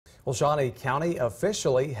Well, Shawnee County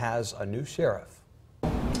officially has a new sheriff.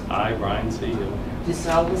 I, Brian C. Hill, Do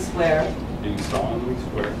solemnly swear do solemnly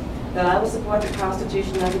swear that I will support the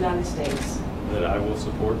Constitution of the United States that I will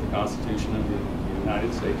support the Constitution of the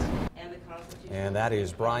United States and the Constitution. And that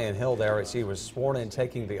is Brian Hill there as he was sworn in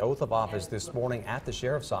taking the oath of office this morning at the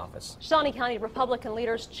sheriff's office. Shawnee County Republican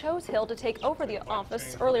leaders chose Hill to take over the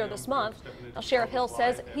office earlier this month. Now, Sheriff Hill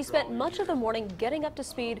says he spent much of the morning getting up to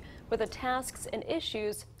speed with the tasks and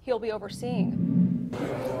issues he'll be overseeing.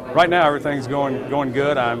 Right now, everything's going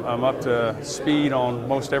good. I'm up to speed on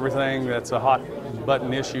most everything that's a hot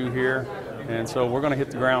button issue here, and so we're going to hit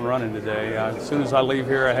the ground running today. As soon as I leave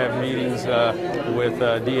here, I have meetings with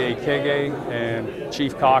DA Kege and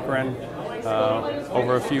Chief Cochran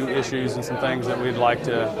over a few issues and some things that we'd like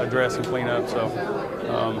to address and clean up. So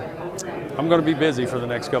I'm going to be busy for the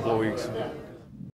next couple of weeks.